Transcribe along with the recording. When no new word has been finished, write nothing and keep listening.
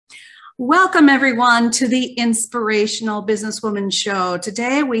Welcome, everyone, to the Inspirational Businesswoman Show.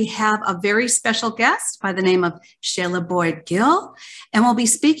 Today, we have a very special guest by the name of Shayla Boyd Gill, and we'll be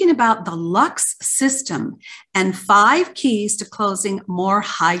speaking about the Lux system and 5 keys to closing more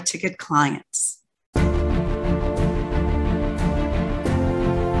high-ticket clients.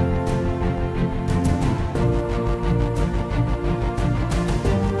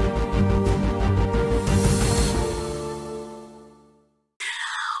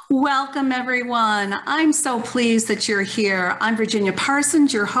 Welcome, everyone. I'm so pleased that you're here. I'm Virginia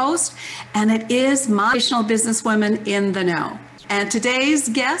Parsons, your host, and it is my Inspirational Businesswoman in the Know. And today's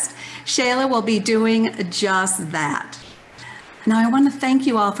guest, Shayla, will be doing just that. Now, I want to thank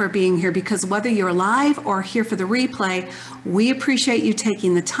you all for being here because whether you're live or here for the replay, we appreciate you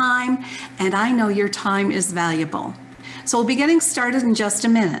taking the time, and I know your time is valuable. So we'll be getting started in just a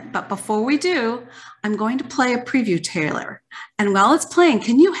minute, but before we do, I'm going to play a preview trailer. And while it's playing,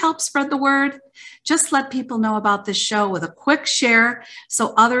 can you help spread the word? Just let people know about this show with a quick share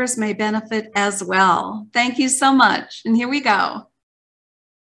so others may benefit as well. Thank you so much. And here we go.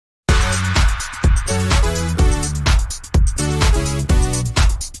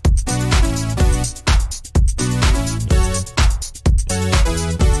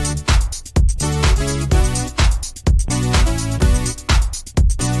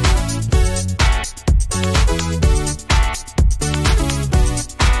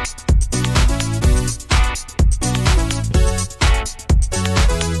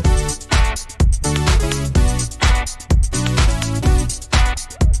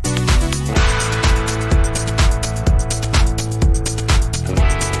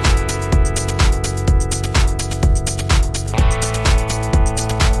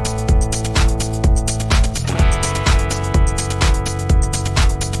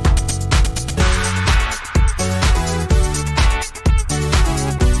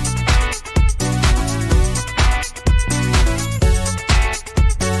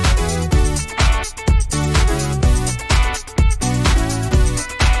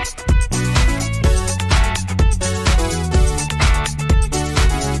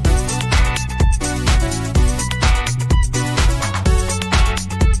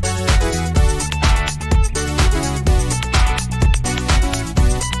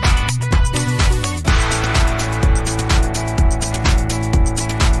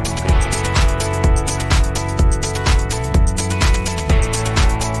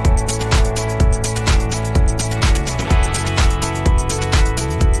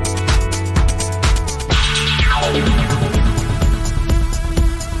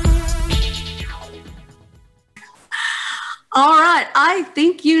 All right, I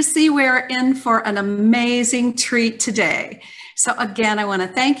think you see we're in for an amazing treat today. So again, I want to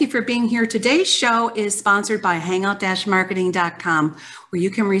thank you for being here. Today's show is sponsored by hangout-marketing.com, where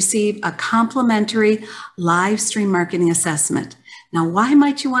you can receive a complimentary live stream marketing assessment. Now, why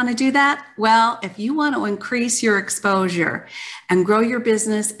might you want to do that? Well, if you want to increase your exposure and grow your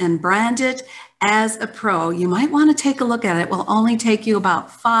business and brand it as a pro, you might want to take a look at it. It will only take you about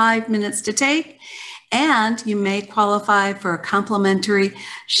 5 minutes to take. And you may qualify for a complimentary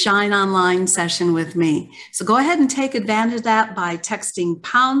Shine Online session with me. So go ahead and take advantage of that by texting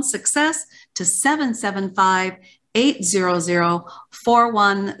pound success to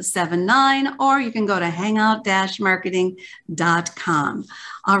 775-800-4179, or you can go to hangout-marketing.com.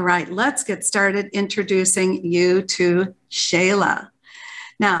 All right, let's get started introducing you to Shayla.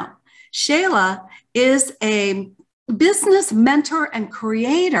 Now, Shayla is a business mentor and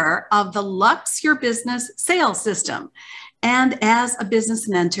creator of the Lux Your Business sales system. And as a business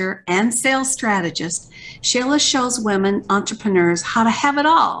mentor and sales strategist, Shayla shows women entrepreneurs how to have it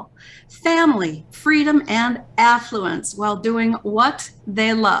all: family, freedom, and affluence while doing what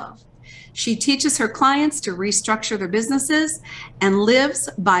they love. She teaches her clients to restructure their businesses and lives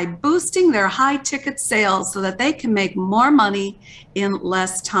by boosting their high-ticket sales so that they can make more money in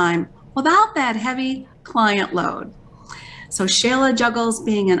less time without that heavy client load. So Shayla juggles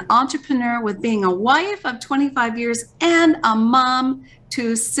being an entrepreneur with being a wife of 25 years and a mom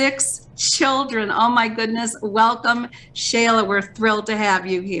to 6 children. Oh my goodness. Welcome, Shayla. We're thrilled to have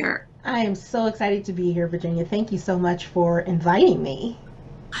you here. I am so excited to be here, Virginia. Thank you so much for inviting me.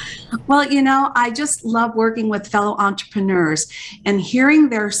 Well, I just love working with fellow entrepreneurs and hearing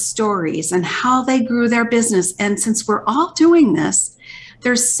their stories and how they grew their business. And since we're all doing this,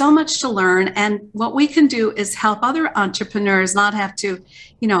 there's so much to learn. And what we can do is help other entrepreneurs not have to,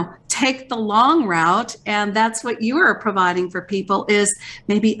 take the long route. And that's what you are providing for people, is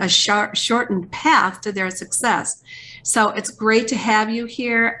maybe a shortened path to their success. So it's great to have you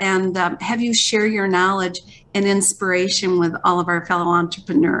here and have you share your knowledge and inspiration with all of our fellow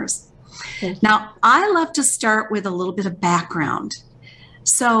entrepreneurs. Now, I love to start with a little bit of background.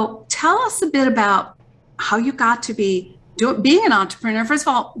 So tell us a bit about how you got to being an entrepreneur. First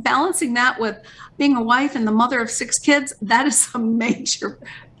of all, balancing that with being a wife and the mother of 6 kids, that is a major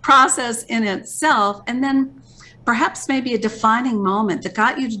process in itself. And then perhaps maybe a defining moment that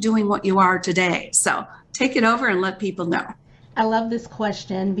got you to doing what you are today. So take it over and let people know. I love this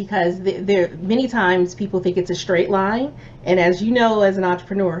question because there many times people think it's a straight line, and as you know, as an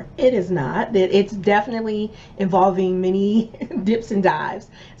entrepreneur, it is not. It's definitely involving many dips and dives.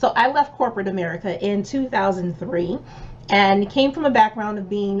 So I left corporate America in 2003 and came from a background of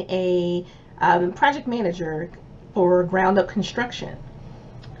being a project manager for ground up construction.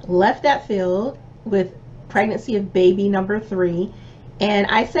 Left that field with pregnancy of baby number 3. And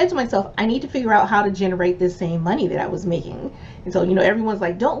I said to myself, I need to figure out how to generate this same money that I was making. And so, everyone's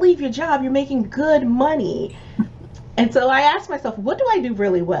like, don't leave your job. You're making good money. And so I asked myself, what do I do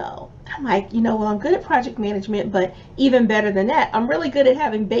really well? I'm like, well, I'm good at project management, but even better than that, I'm really good at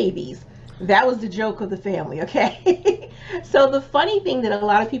having babies. That was the joke of the family, okay? So the funny thing that a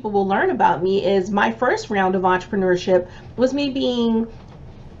lot of people will learn about me is my first round of entrepreneurship was me being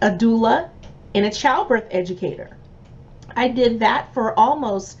a doula and a childbirth educator. I did that for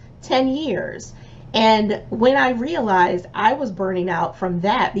almost 10 years. And when I realized I was burning out from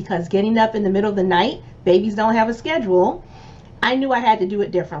that because getting up in the middle of the night, babies don't have a schedule, I knew I had to do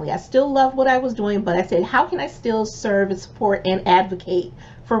it differently. I still loved what I was doing, but I said, how can I still serve and support and advocate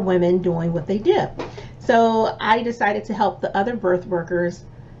for women doing what they do? So I decided to help the other birth workers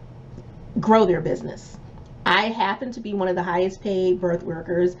grow their business. I happened to be one of the highest paid birth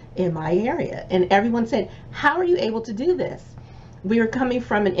workers in my area. And everyone said, how are you able to do this? We are coming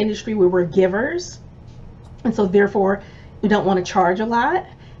from an industry where we're givers. And so therefore, we don't want to charge a lot.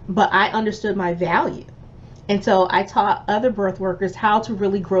 But I understood my value. And so I taught other birth workers how to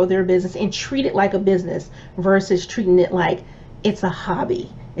really grow their business and treat it like a business versus treating it like it's a hobby.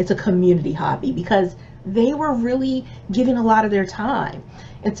 It's a community hobby, because they were really giving a lot of their time.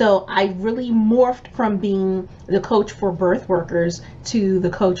 And so I really morphed from being the coach for birth workers to the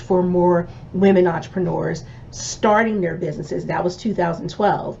coach for more women entrepreneurs starting their businesses. That was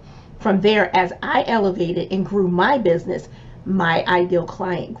 2012. From there, as I elevated and grew my business, my ideal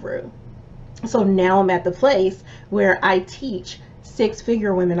client grew. So now I'm at the place where I teach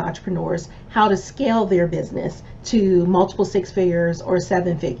 6-figure women entrepreneurs how to scale their business to multiple 6 figures or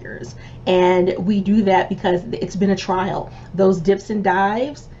 7 figures. And we do that because it's been a trial. Those dips and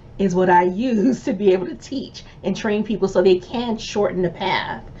dives is what I use to be able to teach and train people so they can shorten the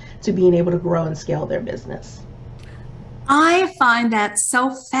path to being able to grow and scale their business. I find that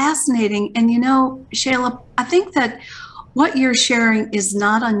so fascinating. And Shayla, I think that what you're sharing is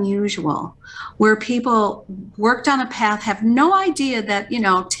not unusual, where people worked on a path, have no idea that,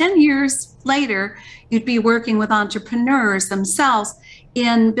 10 years later, you'd be working with entrepreneurs themselves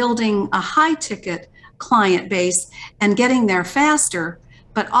in building a high ticket client base and getting there faster,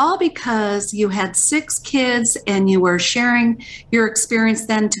 but all because you had 6 kids and you were sharing your experience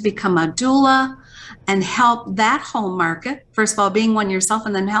then to become a doula and help that home market, first of all, being one yourself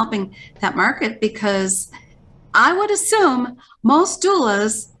and then helping that market, because I would assume most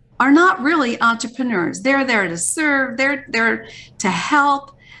doulas are not really entrepreneurs. They're there to serve, they're there to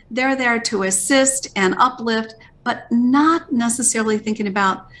help, they're there to assist and uplift, but not necessarily thinking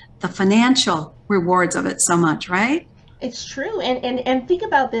about the financial rewards of it so much, right? It's true. And think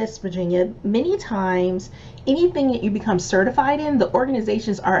about this, Virginia. Many times, anything that you become certified in, the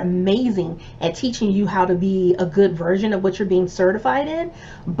organizations are amazing at teaching you how to be a good version of what you're being certified in,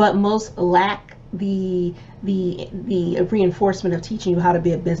 but most lack the reinforcement of teaching you how to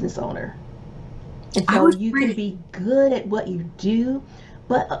be a business owner. And so you can be good at what you do,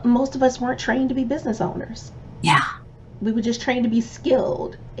 but most of us weren't trained to be business owners. Yeah. We were just trained to be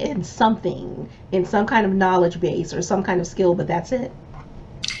skilled in something, in some kind of knowledge base or some kind of skill, but that's it.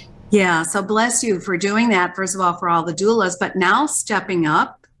 Yeah, so bless you for doing that, first of all, for all the doulas, but now stepping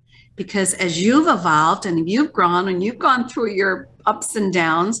up, because as you've evolved and you've grown and you've gone through your ups and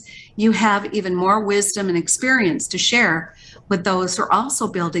downs, you have even more wisdom and experience to share with those who are also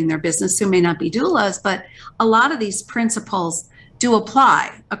building their business who may not be doulas, but a lot of these principles do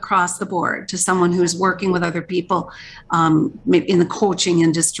apply across the board to someone who's working with other people, maybe in the coaching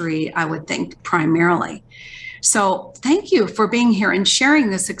industry, I would think primarily. So thank you for being here and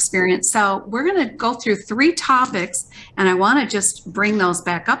sharing this experience. So we're going to go through 3 topics, and I want to just bring those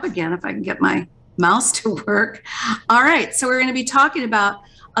back up again if I can get my mouse to work. All right, so we're going to be talking about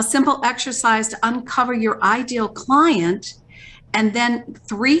a simple exercise to uncover your ideal client, and then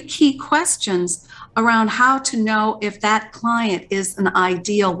 3 key questions around how to know if that client is an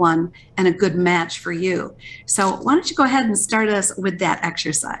ideal one and a good match for you. So why don't you go ahead and start us with that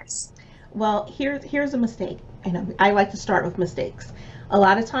exercise? Well, here's a mistake, and I like to start with mistakes. A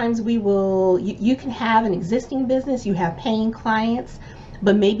lot of times you can have an existing business, you have paying clients,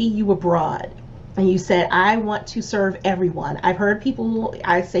 but maybe you were broad and you said, I want to serve everyone. I've heard people,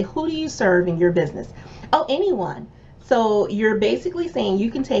 I say, who do you serve in your business? Oh, anyone. So you're basically saying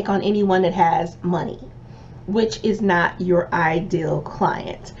you can take on anyone that has money, which is not your ideal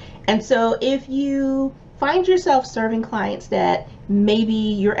client. And so if you find yourself serving clients that maybe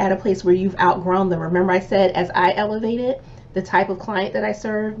you're at a place where you've outgrown them. Remember I said as I elevated, the type of client that I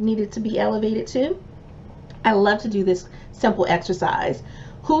serve needed to be elevated too. I love to do this simple exercise.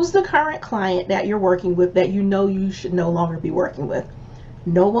 Who's the current client that you're working with that you know you should no longer be working with?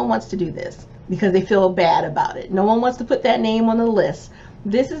 No one wants to do this because they feel bad about it. No one wants to put that name on the list.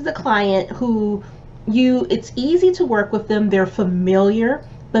 This is the client who it's easy to work with them. They're familiar,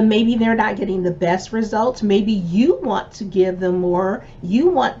 but maybe they're not getting the best results. Maybe you want to give them more. You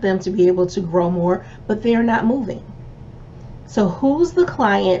want them to be able to grow more, but they're not moving. So who's the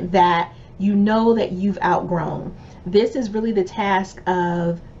client that you know that you've outgrown? This is really the task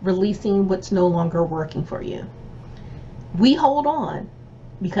of releasing what's no longer working for you. We hold on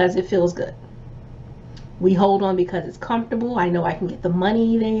because it feels good. We hold on because it's comfortable. I know I can get the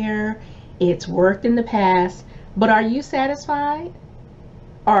money there. It's worked in the past. But are you satisfied?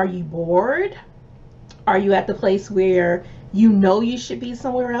 Are you bored? Are you at the place where you know you should be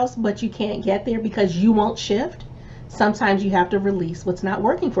somewhere else, but you can't get there because you won't shift? Sometimes you have to release what's not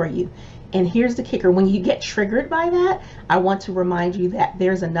working for you. And here's the kicker. When you get triggered by that, I want to remind you that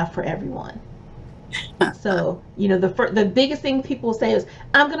there's enough for everyone. So, the biggest thing people say is,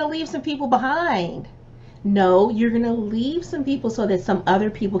 I'm going to leave some people behind. No, you're going to leave some people so that some other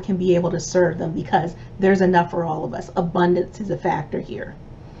people can be able to serve them because there's enough for all of us. Abundance is a factor here.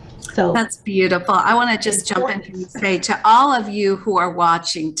 So that's beautiful. I want to just jump in and say to all of you who are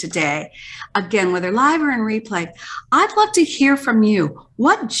watching today, again, whether live or in replay, I'd love to hear from you.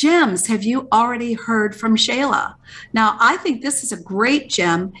 What gems have you already heard from Shayla? Now, I think this is a great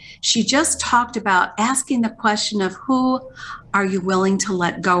gem. She just talked about asking the question of who are you willing to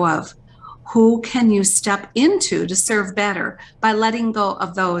let go of? Who can you step into to serve better by letting go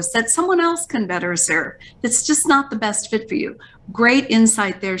of those that someone else can better serve? It's just not the best fit for you. Great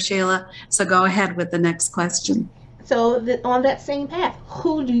insight there, Shayla. So go ahead with the next question. So on that same path,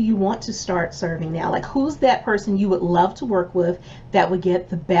 who do you want to start serving now? Like, who's that person you would love to work with that would get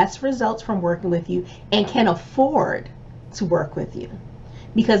the best results from working with you and can afford to work with you?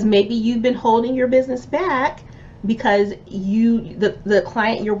 Because maybe you've been holding your business back because the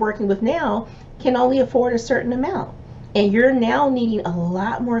client you're working with now can only afford a certain amount. And you're now needing a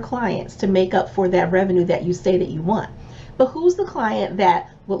lot more clients to make up for that revenue that you say that you want. But who's the client that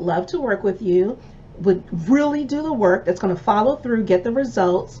would love to work with you, would really do the work, that's going to follow through, get the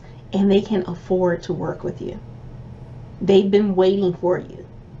results, and they can afford to work with you? They've been waiting for you.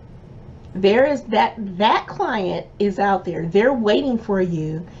 There is that client is out there. They're waiting for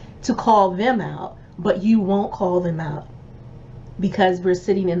you to call them out, but you won't call them out because we're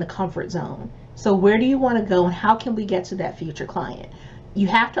sitting in the comfort zone. So where do you want to go and how can we get to that future client? You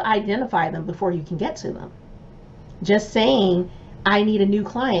have to identify them before you can get to them. Just saying, I need a new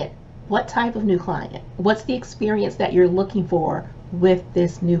client. What type of new client? What's the experience that you're looking for with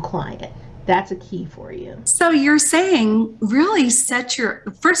this new client? That's a key for you. So you're saying really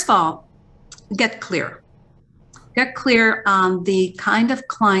first of all, get clear. Get clear on the kind of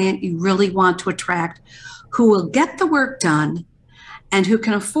client you really want to attract, who will get the work done and who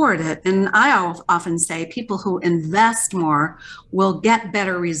can afford it. And I often say people who invest more will get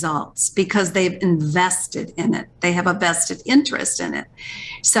better results because they've invested in it. They have a vested interest in it.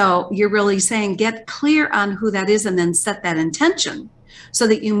 So you're really saying get clear on who that is and then set that intention so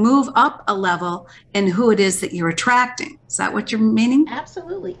that you move up a level in who it is that you're attracting. Is that what you're meaning?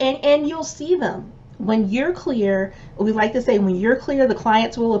 Absolutely. And you'll see them. When you're clear, we like to say when you're clear, the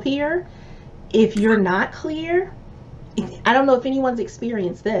clients will appear. If you're not clear, I don't know if anyone's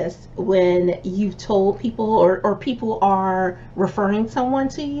experienced this when you've told people or people are referring someone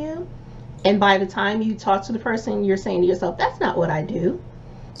to you, and by the time you talk to the person, you're saying to yourself, that's not what I do.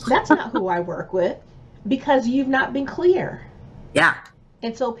 That's not who I work with, because you've not been clear. Yeah.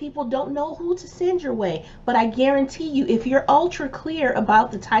 And so people don't know who to send your way. But I guarantee you, if you're ultra clear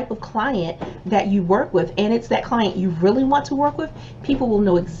about the type of client that you work with, and it's that client you really want to work with, people will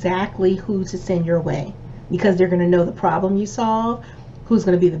know exactly who to send your way, because they're going to know the problem you solve, who's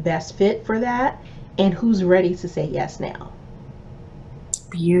going to be the best fit for that, and who's ready to say yes now.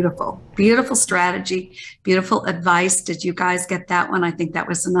 beautiful, beautiful strategy, beautiful advice. Did you guys get that one? I think that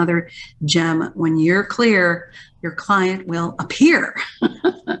was another gem. When you're clear, your client will appear.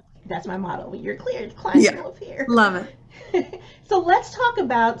 That's my motto. When you're clear, the client will appear. Love it. So let's talk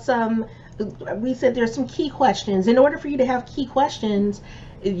about we said there's some key questions. In order for you to have key questions,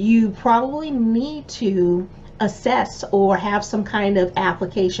 you probably need to assess or have some kind of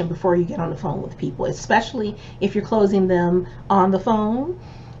application before you get on the phone with people, especially if you're closing them on the phone,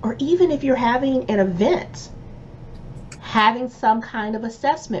 or even if you're having an event, having some kind of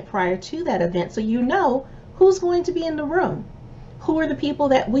assessment prior to that event so you know who's going to be in the room. Who are the people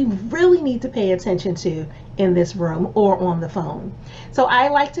that we really need to pay attention to in this room or on the phone? So I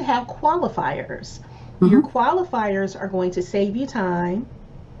like to have qualifiers. Mm-hmm. Your qualifiers are going to save you time,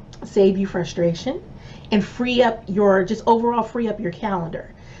 save you frustration, and free up your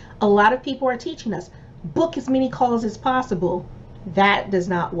calendar. A lot of people are teaching us, book as many calls as possible. That does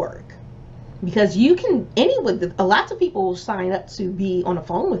not work. Because a lot of people will sign up to be on the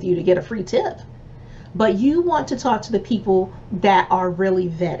phone with you to get a free tip. But you want to talk to the people that are really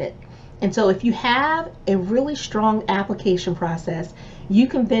vetted. And so if you have a really strong application process, you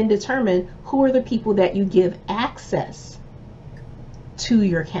can then determine who are the people that you give access to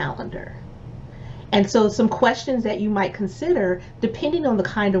your calendar. And so some questions that you might consider, depending on the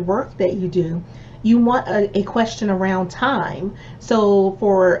kind of work that you do, you want a question around time. So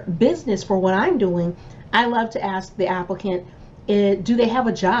for business, for what I'm doing, I love to ask the applicant, do they have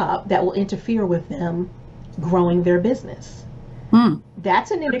a job that will interfere with them growing their business?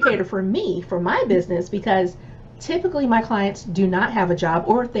 That's an indicator for me, for my business, because typically my clients do not have a job,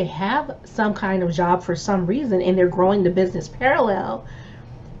 or if they have some kind of job for some reason and they're growing the business parallel,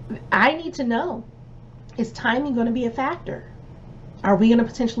 I need to know, is timing going to be a factor? Are we going to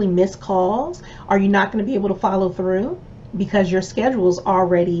potentially miss calls? Are you not going to be able to follow through because your schedule is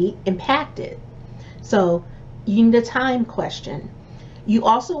already impacted? So you need a time question. You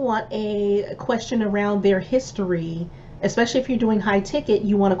also want a question around their history, especially if you're doing high ticket.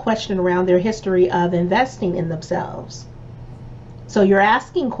 You want a question around their history of investing in themselves. So you're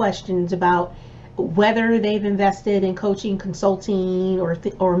asking questions about whether they've invested in coaching, consulting, or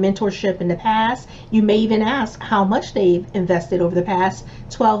mentorship in the past. You may even ask how much they've invested over the past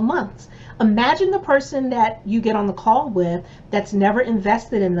 12 months. Imagine the person that you get on the call with that's never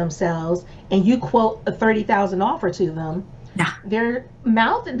invested in themselves, and you quote a $30,000 offer to them. Yeah. Their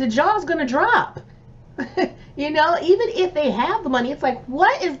mouth, the jaw's going to drop. Even if they have the money, it's like,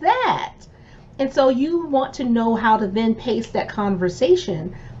 what is that? And so you want to know how to then pace that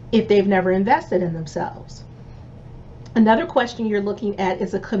conversation if they've never invested in themselves. Another question you're looking at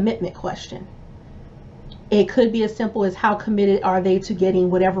is a commitment question. It could be as simple as, how committed are they to getting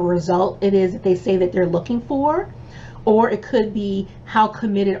whatever result it is that they say that they're looking for? Or it could be, how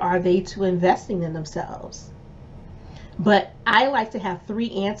committed are they to investing in themselves? But I like to have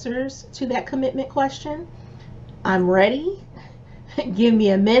 3 answers to that commitment question. I'm ready, give me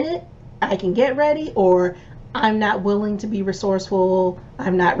a minute, I can get ready, or I'm not willing to be resourceful,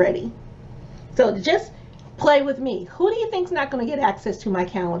 I'm not ready. So just play with me. Who do you think's not going to get access to my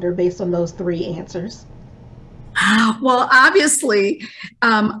calendar based on those 3 answers? Well, obviously,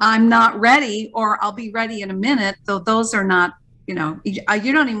 I'm not ready, or I'll be ready in a minute, though those are not, you don't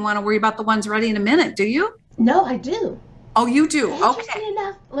even want to worry about the ones ready in a minute, do you? No, I do. Oh, you do? Interesting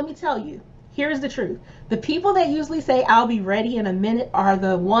enough, let me tell you. Here's the truth. The people that usually say, I'll be ready in a minute, are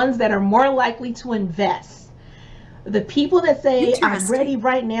the ones that are more likely to invest. The people that say, I'm ready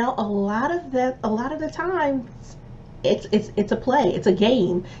right now, a lot of the time, it's a play, it's a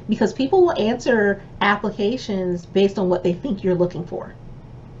game, because people will answer applications based on what they think you're looking for.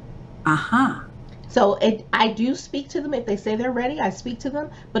 So I do speak to them. If they say they're ready, I speak to them.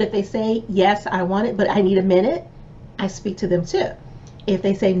 But if they say, yes, I want it, but I need a minute, I speak to them too. If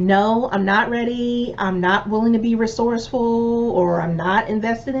they say, no, I'm not ready, I'm not willing to be resourceful, or I'm not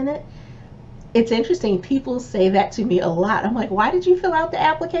invested in it, it's interesting. People say that to me a lot. I'm like, why did you fill out the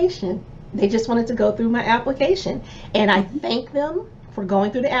application? They just wanted to go through my application. And I thank them for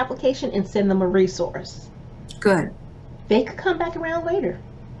going through the application and send them a resource. Good. They could come back around later.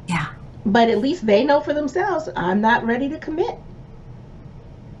 Yeah. But at least they know for themselves, I'm not ready to commit.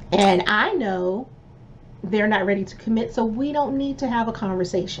 And I know they're not ready to commit, so we don't need to have a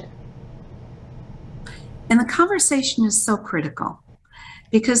conversation. And the conversation is so critical,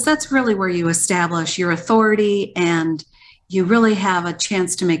 because that's really where you establish your authority, and you really have a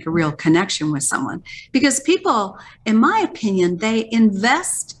chance to make a real connection with someone. Because people, in my opinion, they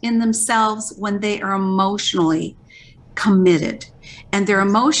invest in themselves when they are emotionally committed, and their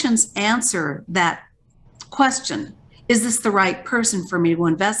emotions answer that question. is this the right person for me to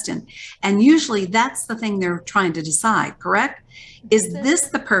invest in? And usually that's the thing they're trying to decide, correct? Is this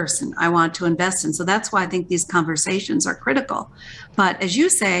the person I want to invest in? So that's why I think these conversations are critical. But as you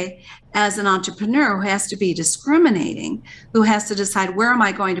say, as an entrepreneur who has to be discriminating, who has to decide where am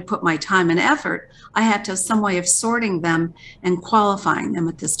I going to put my time and effort, I have to have some way of sorting them and qualifying them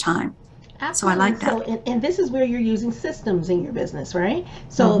at this time. Absolutely. So I like that. So, and this is where you're using systems in your business, right?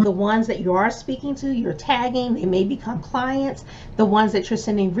 So the ones that you are speaking to, you're tagging, they may become clients. The ones that you're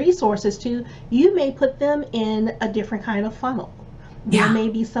sending resources to, you may put them in a different kind of funnel. There may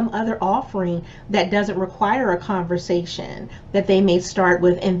be some other offering that doesn't require a conversation that they may start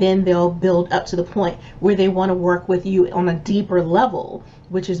with, and then they'll build up to the point where they want to work with you on a deeper level,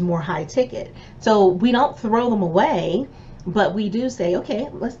 which is more high ticket. So we don't throw them away, but we do say, okay,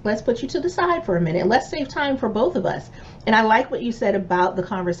 let's put you to the side for a minute. Let's save time for both of us. And I like what you said about the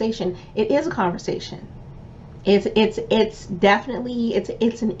conversation. It is a conversation. It's definitely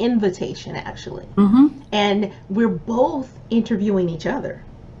it's an invitation, actually. And we're both interviewing each other.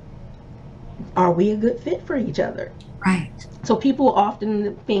 Are we a good fit for each other? Right. So people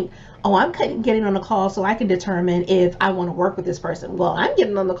often think, oh, I'm getting on a call so I can determine if I want to work with this person. Well, I'm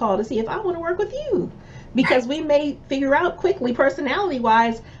getting on the call to see if I want to work with you, because we may figure out quickly, personality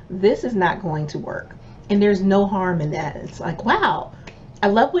wise, this is not going to work. And there's no harm in that. It's like, wow, I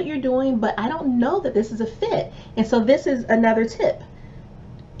love what you're doing, but I don't know that this is a fit. And so this is another tip.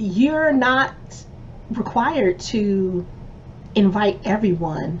 You're not required to invite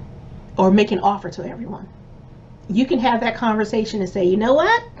everyone or make an offer to everyone. You can have that conversation and say, you know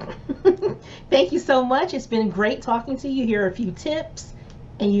what? Thank you so much. It's been great talking to you. Here are a few tips,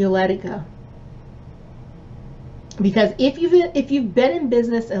 and you let it go. Because if you've been in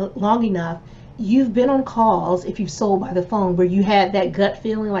business long enough, you've been on calls, if you've sold by the phone, where you had that gut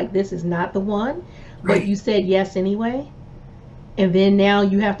feeling like this is not the one, but you said yes anyway. And then now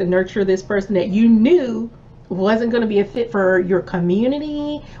you have to nurture this person that you knew wasn't going to be a fit for your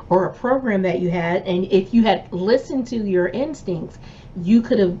community or a program that you had. And if you had listened to your instincts, you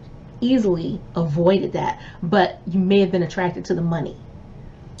could have easily avoided that. But you may have been attracted to the money.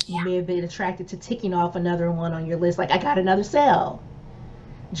 You may have been attracted to ticking off another one on your list, like I got another sale,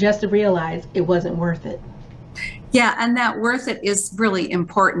 just to realize it wasn't worth it. Yeah, and that worth it is really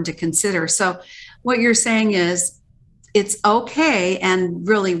important to consider. So what you're saying is it's okay, and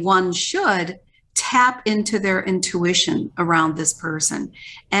really one should tap into their intuition around this person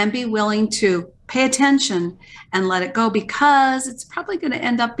and be willing to pay attention and let it go, because it's probably going to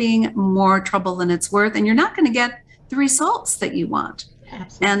end up being more trouble than it's worth, and you're not going to get the results that you want.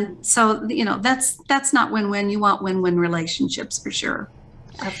 Absolutely. And so, you know, that's not win-win. You want win-win relationships for sure.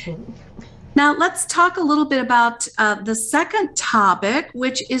 Absolutely. Now, let's talk a little bit about the second topic,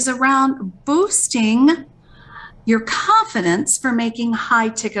 which is around boosting your confidence for making high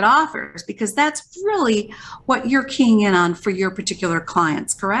ticket offers, because that's really what you're keying in on for your particular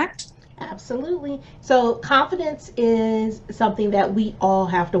clients, correct? Absolutely. So confidence is something that we all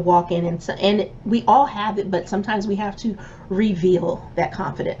have to walk in, and we all have it, but sometimes we have to reveal that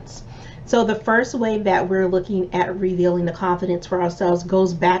confidence. So the first way that we're looking at revealing the confidence for ourselves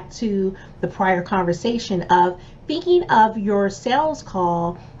goes back to the prior conversation of thinking of your sales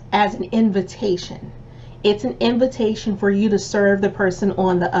call as an invitation. It's an invitation for you to serve the person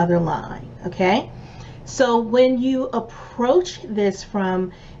on the other line, okay? So when you approach this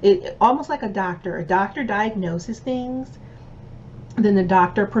from it, almost like a doctor diagnoses things, then the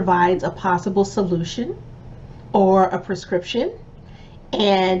doctor provides a possible solution or a prescription,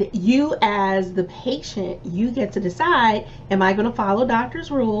 and you as the patient, you get to decide, am I going to follow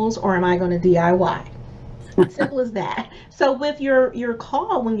doctor's rules or am I going to DIY? Simple as that. So with your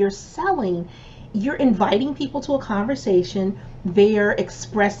call, when you're selling, you're inviting people to a conversation. They're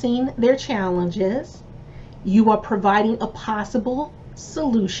expressing their challenges. You are providing a possible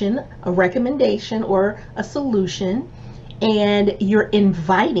solution, a recommendation or a solution, and you're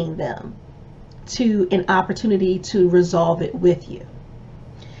inviting them to an opportunity to resolve it with you.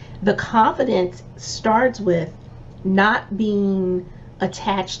 The confidence starts with not being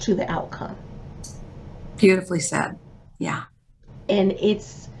attached to the outcome. Beautifully said. Yeah. And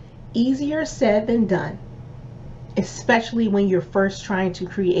it's easier said than done, especially when you're first trying to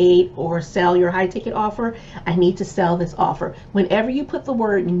create or sell your high ticket offer. I need to sell this offer. Whenever you put the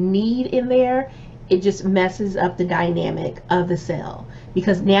word need in there, it just messes up the dynamic of the sale,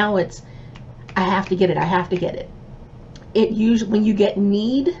 because now it's, I have to get it. I have to get it. It usually, when you get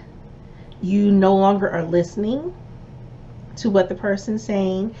need, you no longer are listening to what the person's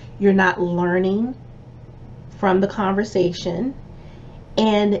saying. You're not learning from the conversation,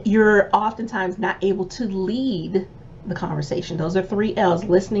 and you're oftentimes not able to lead the conversation. Those are 3 L's: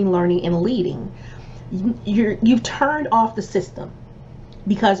 listening, learning, and leading. You've turned off the system,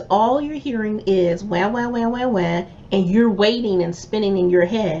 because all you're hearing is wah, wah, wah, wah, wah, and you're waiting and spinning in your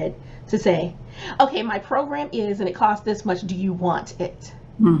head to say, okay, my program is, and it costs this much, do you want it?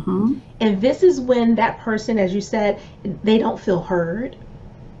 Mm-hmm. And this is when that person, as you said, they don't feel heard.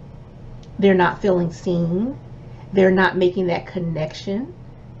 They're not feeling seen. They're not making that connection.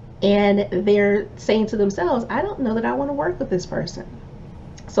 And they're saying to themselves, I don't know that I want to work with this person.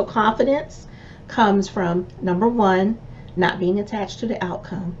 So confidence comes from, number 1, not being attached to the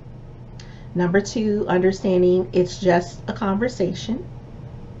outcome. Number 2, understanding it's just a conversation.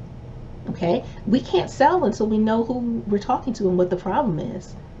 Okay? We can't sell until we know who we're talking to and what the problem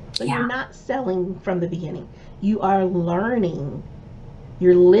is. So you're not selling from the beginning. You are learning.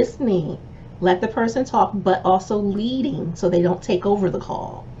 You're listening. Let the person talk, but also leading so they don't take over the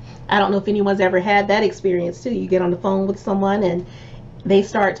call. I don't know if anyone's ever had that experience too. You get on the phone with someone and they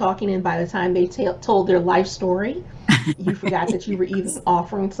start talking, and by the time they told their life story, you forgot that you were even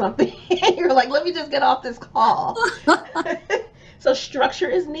offering something. You're like, let me just get off this call. So structure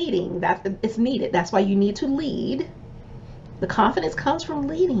is needed. It's needed. That's why you need to lead. The confidence comes from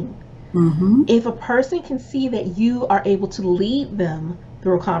leading. Mm-hmm. If a person can see that you are able to lead them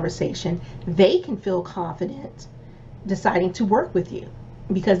through a conversation, they can feel confident deciding to work with you,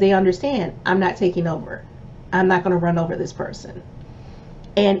 because they understand, I'm not taking over. I'm not going to run over this person.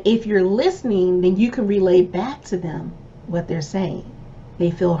 And if you're listening, then you can relay back to them what they're saying. They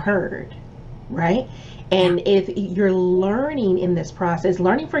feel heard, right? And if you're learning in this process,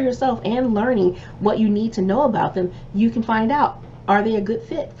 learning for yourself and learning what you need to know about them, you can find out, are they a good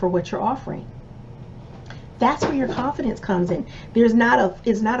fit for what you're offering? That's where your confidence comes in. It's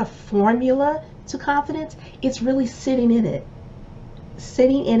not a formula to confidence. It's really sitting in it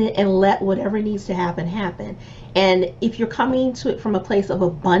and let whatever needs to happen happen. And if you're coming to it from a place of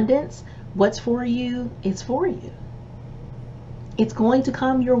abundance, what's for you, it's for you. It's going to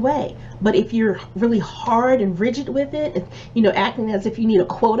come your way. But if you're really hard and rigid with it, acting as if you need a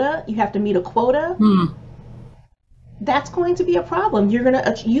quota, you have to meet a quota, that's going to be a problem.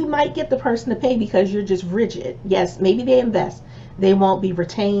 You might get the person to pay because you're just rigid. Yes, maybe they invest. They won't be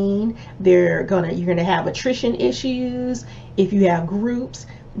retained. You're gonna have attrition issues. If you have groups,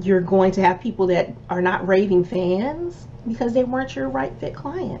 you're going to have people that are not raving fans because they weren't your right fit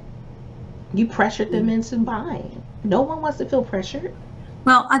client. You pressured them into buying. No one wants to feel pressured.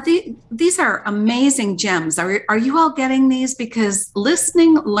 Well, these are amazing gems. Are you all getting these? Because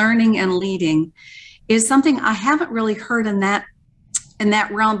listening, learning, and leading is something I haven't really heard in that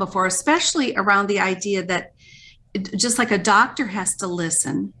realm before, especially around the idea that just like a doctor has to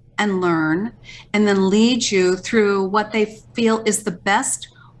listen and learn and then lead you through what they feel is the best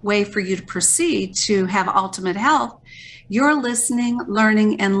way for you to proceed to have ultimate health. You're listening,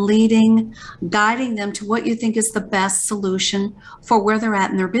 learning, and leading, guiding them to what you think is the best solution for where they're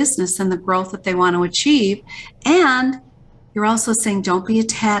at in their business and the growth that they want to achieve. And you're also saying, don't be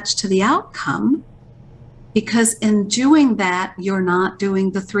attached to the outcome, because in doing that, you're not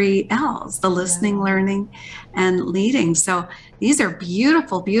doing the 3 L's, the listening, learning, and leading. So these are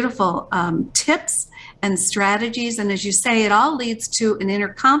beautiful, beautiful tips and strategies. And as you say, it all leads to an inner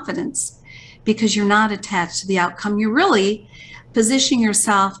confidence, because you're not attached to the outcome. You're really positioning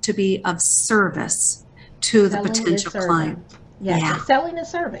yourself to be of service to the potential client. Yes, selling and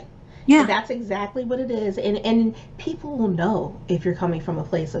serving. Yeah. And that's exactly what it is. And people will know if you're coming from a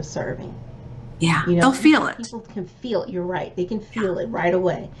place of serving. Yeah, they'll feel it. People can feel it. You're right. They can feel it right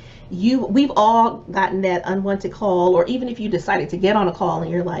away. We've all gotten that unwanted call, or even if you decided to get on a call and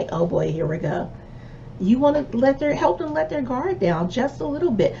you're like, oh boy, here we go. You want to help them let their guard down just a little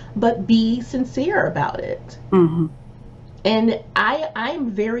bit, but be sincere about it. Mm-hmm. And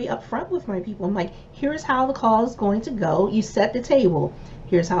I'm very upfront with my people. I'm like, here's how the call is going to go. You set the table.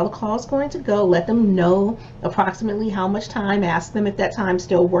 Here's how the call is going to go. Let them know approximately how much time. Ask them if that time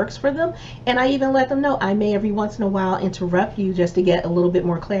still works for them. And I even let them know I may every once in a while interrupt you just to get a little bit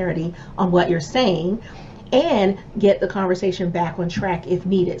more clarity on what you're saying, and get the conversation back on track if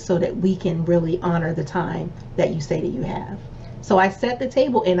needed, so that we can really honor the time that you say that you have. So I set the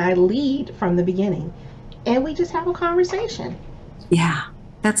table and I lead from the beginning, and we just have a conversation. Yeah,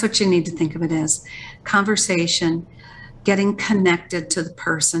 that's what you need to think of it as. Conversation, getting connected to the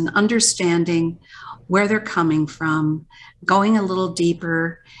person, understanding where they're coming from, going a little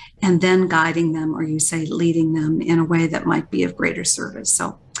deeper, and then guiding them, or you say leading them in a way that might be of greater service.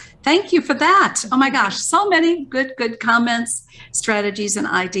 So thank you for that. Oh my gosh, so many good comments, strategies, and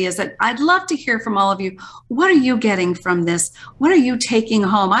ideas that I'd love to hear from all of you. What are you getting from this? What are you taking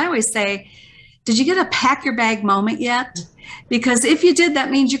home? I always say, Did you get a pack your bag moment yet? Because if you did,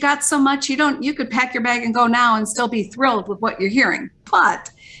 that means you got so much you could pack your bag and go now and still be thrilled with what you're hearing.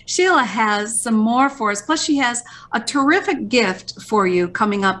 But Shayla has some more for us. Plus, she has a terrific gift for you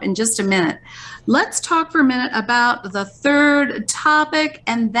coming up in just a minute. Let's talk for a minute about the third topic,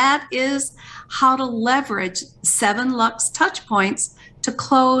 and that is how to leverage 7 Lux touch points to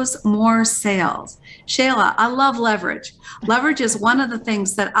close more sales. Shayla, I love leverage. Leverage is one of the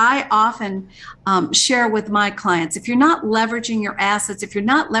things that I often share with my clients. If you're not leveraging your assets, if you're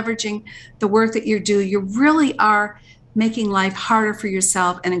not leveraging the work that you do, you really are making life harder for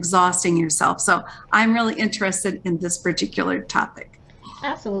yourself and exhausting yourself. So I'm really interested in this particular topic.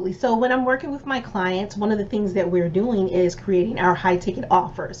 Absolutely. So when I'm working with my clients, one of the things that we're doing is creating our high ticket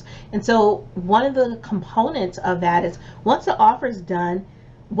offers. And so one of the components of that is once the offer is done,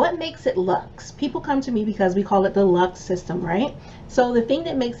 what makes it Lux? People come to me because we call it the Lux system, right? So the thing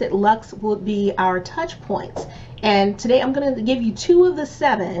that makes it Lux will be our touch points. And today I'm going to give you 2 of the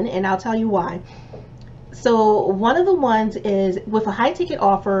 7, and I'll tell you why. So one of the ones is with a high ticket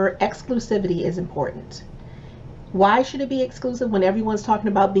offer, exclusivity is important. Why should it be exclusive when everyone's talking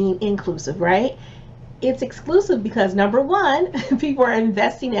about being inclusive, right? It's exclusive because number one, people are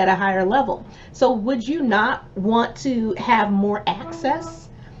investing at a higher level. So would you not want to have more access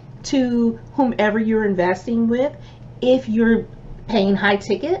to whomever you're investing with if you're paying high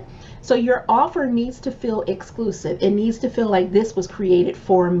ticket? So your offer needs to feel exclusive. It needs to feel like this was created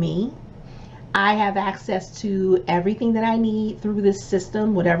for me. I have access to everything that I need through this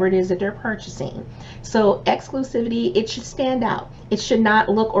system, whatever it is that they're purchasing. So exclusivity, it should stand out. It should not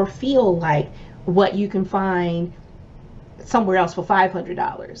look or feel like what you can find somewhere else for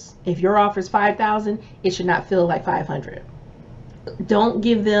 $500. If your offer is $5,000, it should not feel like $500. Don't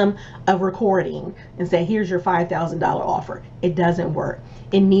give them a recording and say, here's your $5,000 offer. It doesn't work.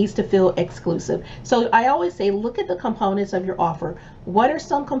 It needs to feel exclusive. So I always say, look at the components of your offer. What are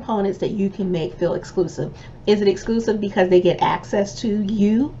some components that you can make feel exclusive? Is it exclusive because they get access to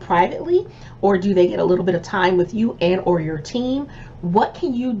you privately, or do they get a little bit of time with you and or your team? What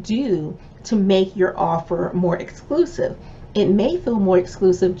can you do to make your offer more exclusive? It may feel more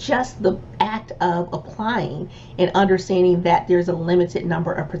exclusive, just the act of applying and understanding that there's a limited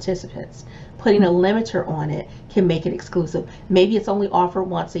number of participants. Putting a limiter on it can make it exclusive. Maybe it's only offered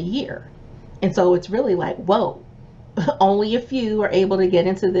once a year. And so it's really like, whoa, only a few are able to get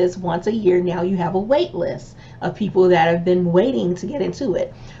into this once a year. Now you have a wait list of people that have been waiting to get into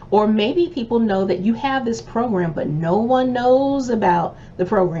it. Or maybe people know that you have this program, but no one knows about the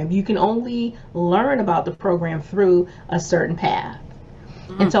program. You can only learn about the program through a certain path.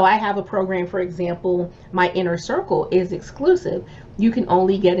 And so I have a program, for example, my Inner Circle is exclusive. You can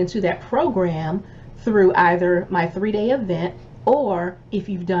only get into that program through either my 3-day event, or if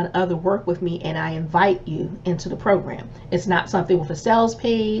you've done other work with me and I invite you into the program. It's not something with a sales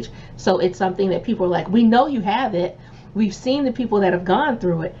page. So it's something that people are like, we know you have it. We've seen the people that have gone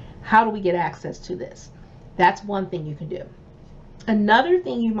through it. How do we get access to this? That's one thing you can do. Another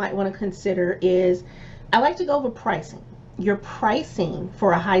thing you might want to consider is, I like to go over pricing. Your pricing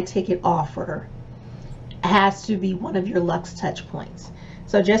for a high ticket offer has to be one of your Lux touch points.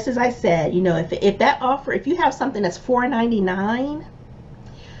 So just as I said, you know, if that offer, if you have something that's $4.99,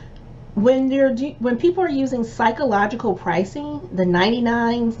 when people are using psychological pricing, the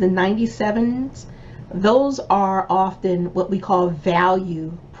 99s, the 97s, those are often what we call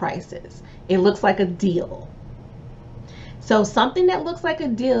value prices. It looks like a deal. So something that looks like a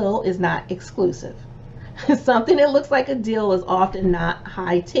deal is not exclusive. Something that looks like a deal is often not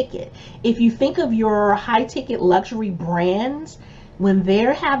high ticket. If you think of your high ticket luxury brands, when they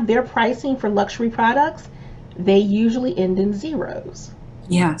have their pricing for luxury products, they usually end in zeros.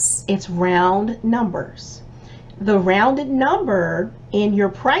 Yes. It's round numbers. The rounded number in your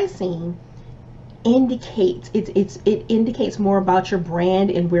pricing indicates, it indicates more about your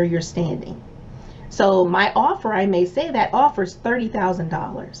brand and where you're standing. So my offer, I may say that offers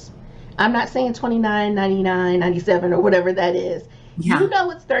 $30,000. I'm not saying $29, $99, $97 or whatever that is. Yeah. You know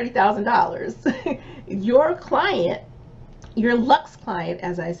it's $30,000. Your client, your Lux client,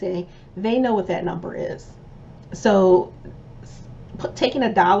 as I say, they know what that number is. So taking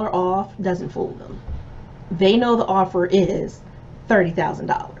 $1 off doesn't fool them. They know the offer is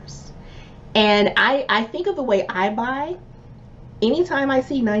 $30,000. And I think of the way I buy. Anytime I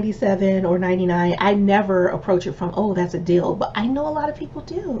see 97 or 99, I never approach it from, oh, that's a deal. But I know a lot of people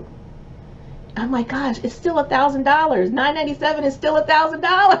do. I'm like, gosh, it's still $1,000. $997 is still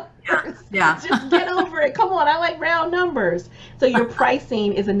 $1,000. Yeah. Just get over it. Come on, I like round numbers. So your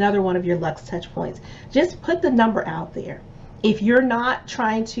pricing is another one of your Lux touch points. Just put the number out there. If you're not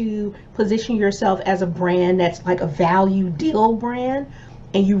trying to position yourself as a brand that's like a value deal brand,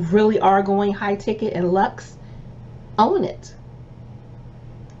 and you really are going high ticket and luxe, own it.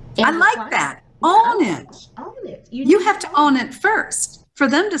 And I like that. Own it. Own it. You have to own it first for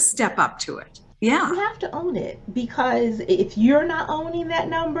them to step up to it. Yeah. You have to own it, because if you're not owning that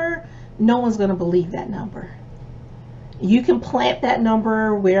number, no one's going to believe that number. You can plant that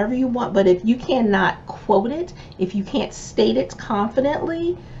number wherever you want, but if you cannot quote it, if you can't state it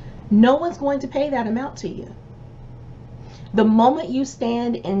confidently, no one's going to pay that amount to you. The moment you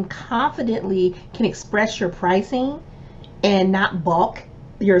stand and confidently can express your pricing and not balk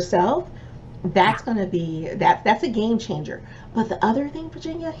yourself, that's going to be that's a game changer. But the other thing,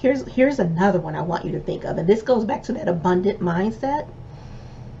 Virginia, here's another one I want you to think of, and this goes back to that abundant mindset.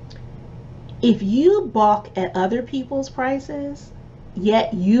 If you balk at other people's prices,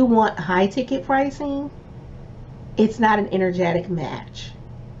 yet you want high ticket pricing, it's not an energetic match.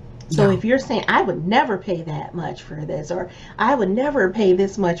 So if you're saying, I would never pay that much for this, or I would never pay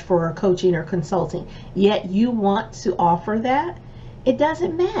this much for coaching or consulting, yet you want to offer that, it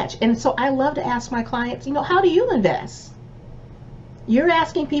doesn't match. And so I love to ask my clients, how do you invest? You're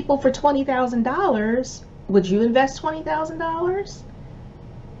asking people for $20,000. Would you invest $20,000?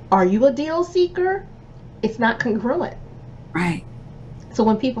 Are you a deal seeker? It's not congruent. Right. So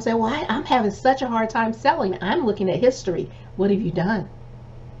when people say, well, I'm having such a hard time selling, I'm looking at history. What have you done?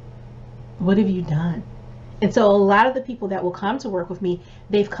 What have you done? And so a lot of the people that will come to work with me,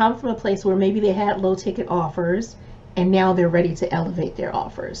 they've come from a place where maybe they had low ticket offers, and now they're ready to elevate their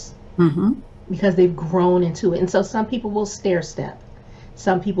offers because they've grown into it. And so some people will stair step.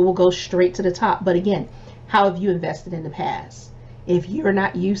 Some people will go straight to the top. But again, how have you invested in the past? If you're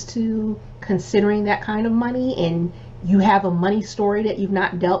not used to considering that kind of money, and you have a money story that you've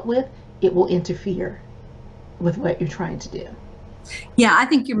not dealt with, it will interfere with what you're trying to do. Yeah, I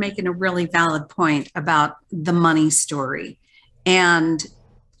think you're making a really valid point about the money story. And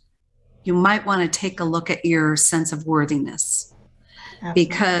you might want to take a look at your sense of worthiness. Absolutely.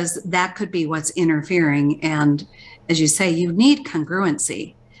 Because that could be what's interfering. And as you say, you need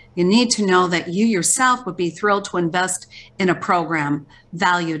congruency. You need to know that you yourself would be thrilled to invest in a program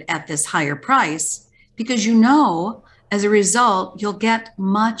valued at this higher price, because as a result, you'll get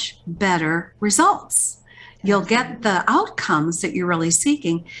much better results. You'll get the outcomes that you're really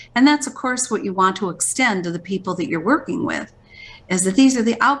seeking. And that's, of course, what you want to extend to the people that you're working with, is that these are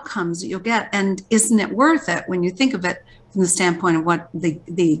the outcomes that you'll get. And isn't it worth it when you think of it from the standpoint of what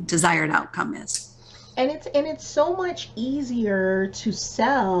the desired outcome is? And it's so much easier to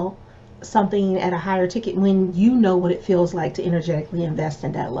sell something at a higher ticket when you know what it feels like to energetically invest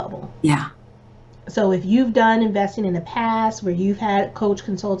in that level. Yeah. So if you've done investing in the past where you've had coach,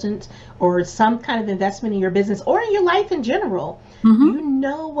 consultants, or some kind of investment in your business or in your life in general, you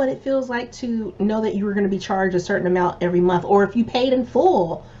know what it feels like to know that you were going to be charged a certain amount every month. Or if you paid in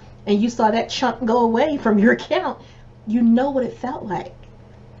full and you saw that chunk go away from your account, you know what it felt like.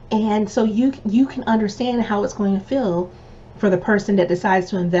 And so you can understand how it's going to feel for the person that decides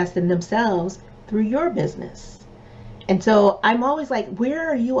to invest in themselves through your business. And so I'm always like, where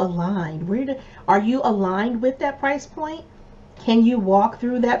are you aligned? Are you aligned with that price point? Can you walk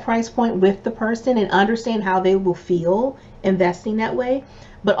through that price point with the person and understand how they will feel investing that way,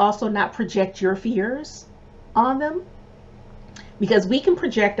 but also not project your fears on them? Because we can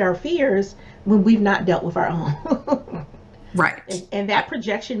project our fears when we've not dealt with our own. Right. And that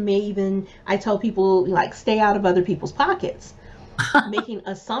projection may even, I tell people, like, stay out of other people's pockets, making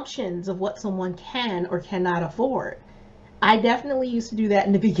assumptions of what someone can or cannot afford. I definitely used to do that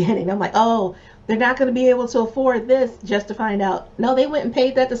in the beginning. I'm like, oh, they're not going to be able to afford this, just to find out, no, they went and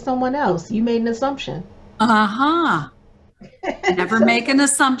paid that to someone else. You made an assumption. Never make an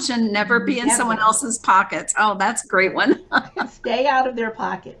assumption, never be in someone else's pockets. Oh, that's a great one. Stay out of their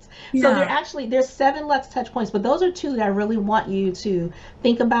pockets. Yeah. So there's 7 Luxe touch points, but those are 2 that I really want you to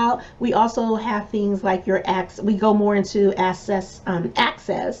think about. We also have things like we go more into access,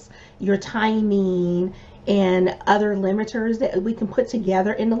 your timing, and other limiters that we can put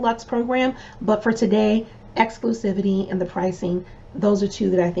together in the Luxe program. But for today, exclusivity and the pricing, those are 2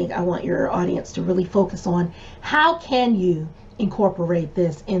 that I think I want your audience to really focus on. How can you incorporate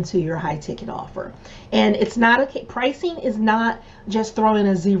this into your high ticket offer? And it's not okay. Pricing is not just throwing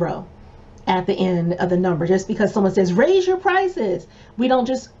a 0 at the end of the number. Just because someone says, raise your prices, we don't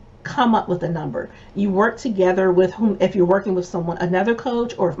just come up with a number. You work together with if you're working with someone, another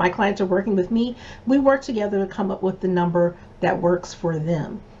coach, or if my clients are working with me, we work together to come up with the number that works for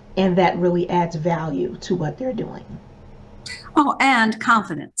them and that really adds value to what they're doing. Oh, and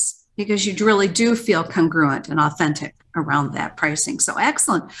confidence, because you really do feel congruent and authentic around that pricing. So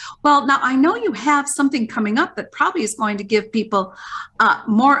excellent. Well, now I know you have something coming up that probably is going to give people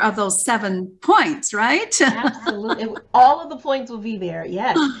more of those 7 points, right? Absolutely. All of the points will be there.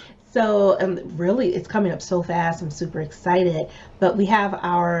 Yes. So really, it's coming up so fast. I'm super excited. But we have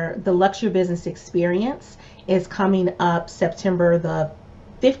the Luxury Business Experience is coming up September the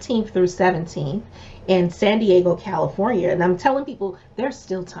 15th through 17th in San Diego, California. And I'm telling people there's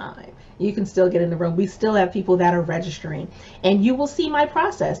still time. You can still get in the room. We still have people that are registering. And you will see my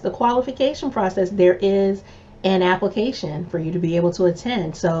process, the qualification process. There is an application for you to be able to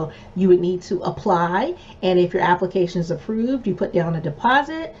attend. So you would need to apply. And if your application is approved, you put down a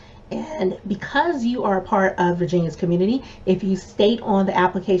deposit. And because you are a part of Virginia's community, if you state on the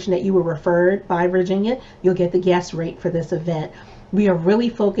application that you were referred by Virginia, you'll get the guest rate for this event. We are really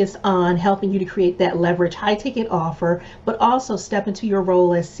focused on helping you to create that leverage high ticket offer, but also step into your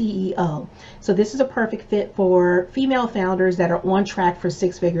role as CEO. So this is a perfect fit for female founders that are on track for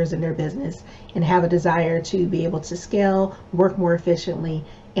 6 figures in their business and have a desire to be able to scale, work more efficiently,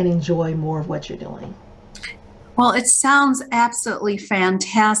 and enjoy more of what you're doing. Well, it sounds absolutely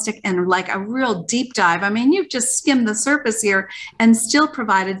fantastic and like a real deep dive. I mean, you've just skimmed the surface here and still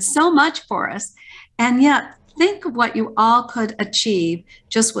provided so much for us. And yet, think of what you all could achieve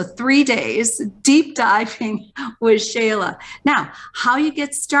just with 3 days deep diving with Shayla. Now, how you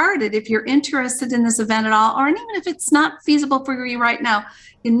get started if you're interested in this event at all, or even if it's not feasible for you right now,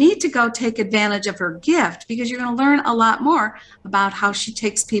 you need to go take advantage of her gift because you're going to learn a lot more about how she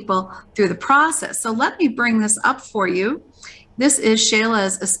takes people through the process. So let me bring this up for you. This is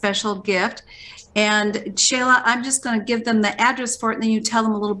Shayla's a special gift. And Shayla, I'm just going to give them the address for it, and then you tell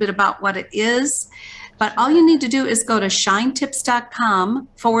them a little bit about what it is. But all you need to do is go to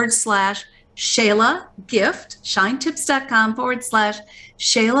shinetips.com/Shayla gift,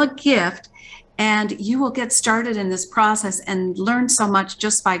 shinetips.com/Shayla gift, and you will get started in this process and learn so much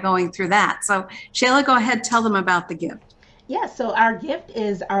just by going through that. So Shayla, go ahead, tell them about the gift. Yeah, so our gift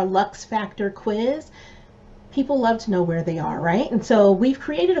is our Lux Factor quiz. People love to know where they are, right? And so we've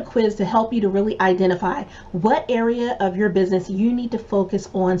created a quiz to help you to really identify what area of your business you need to focus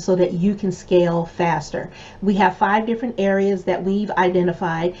on so that you can scale faster. We have 5 different areas that we've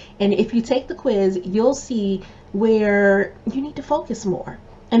identified. And if you take the quiz, you'll see where you need to focus more.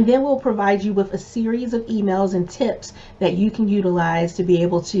 And then we'll provide you with a series of emails and tips that you can utilize to be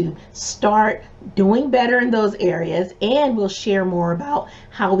able to start doing better in those areas. And we'll share more about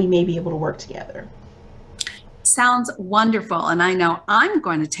how we may be able to work together. Sounds wonderful. And I know I'm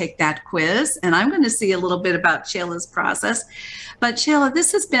going to take that quiz and I'm going to see a little bit about Shayla's process. But Shayla,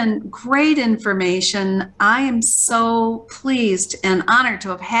 this has been great information. I am so pleased and honored to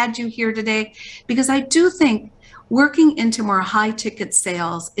have had you here today because I do think working into more high ticket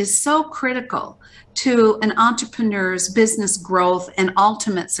sales is so critical to an entrepreneur's business growth and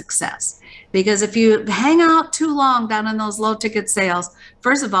ultimate success. Because if you hang out too long down in those low ticket sales,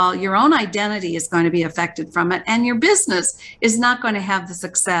 first of all, your own identity is going to be affected from it, and your business is not going to have the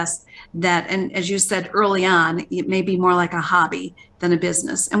success that, and as you said early on, it may be more like a hobby than a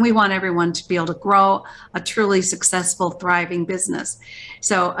business. And we want everyone to be able to grow a truly successful, thriving business.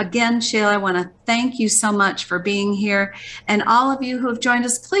 So again, Shayla, I want to thank you so much for being here. And all of you who have joined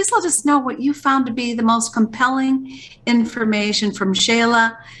us, please let us know what you found to be the most compelling information from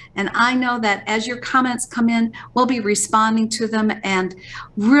Shayla. And I know that as your comments come in, we'll be responding to them and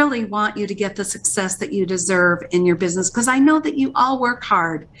really want you to get the success that you deserve in your business, because I know that you all work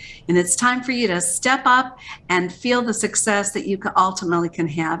hard and it's time for you to step up and feel the success that you ultimately can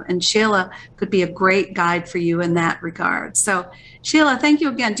have. And Shayla could be a great guide for you in that regard. So Shayla, thank you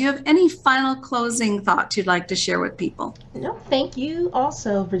again. Do you have any final closing thoughts you'd like to share with people? No, thank you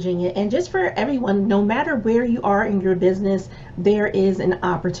also, Virginia. And just for everyone, no matter where you are in your business, there is an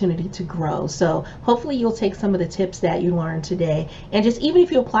opportunity to grow. So hopefully you'll take some of the tips that you learned today, and just even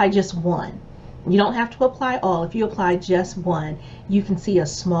if you apply just one, you don't have to apply all. If you apply just one, you can see a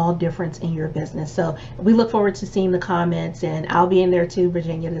small difference in your business. So we look forward to seeing the comments, and I'll be in there too,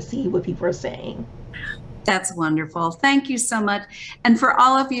 Virginia, to see what people are saying. That's wonderful. Thank you so much. And for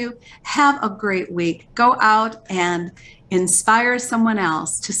all of you, have a great week. Go out and inspire someone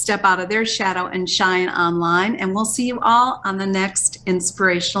else to step out of their shadow and shine online. And we'll see you all on the next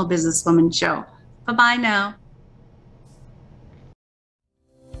Inspirational Businesswoman Show. Bye-bye now.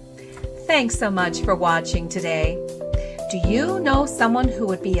 Thanks so much for watching today. Do you know someone who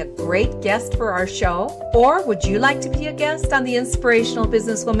would be a great guest for our show? Or would you like to be a guest on the Inspirational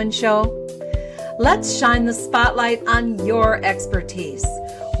Businesswoman Show? Let's shine the spotlight on your expertise.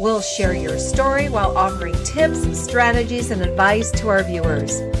 We'll share your story while offering tips, strategies, and advice to our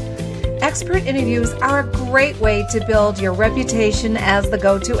viewers. Expert interviews are a great way to build your reputation as the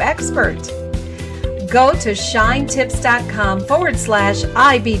go-to expert. Go to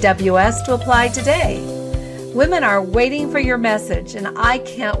shinetips.com/IBWS to apply today. Women are waiting for your message, and I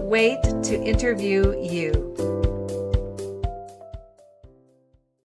can't wait to interview you.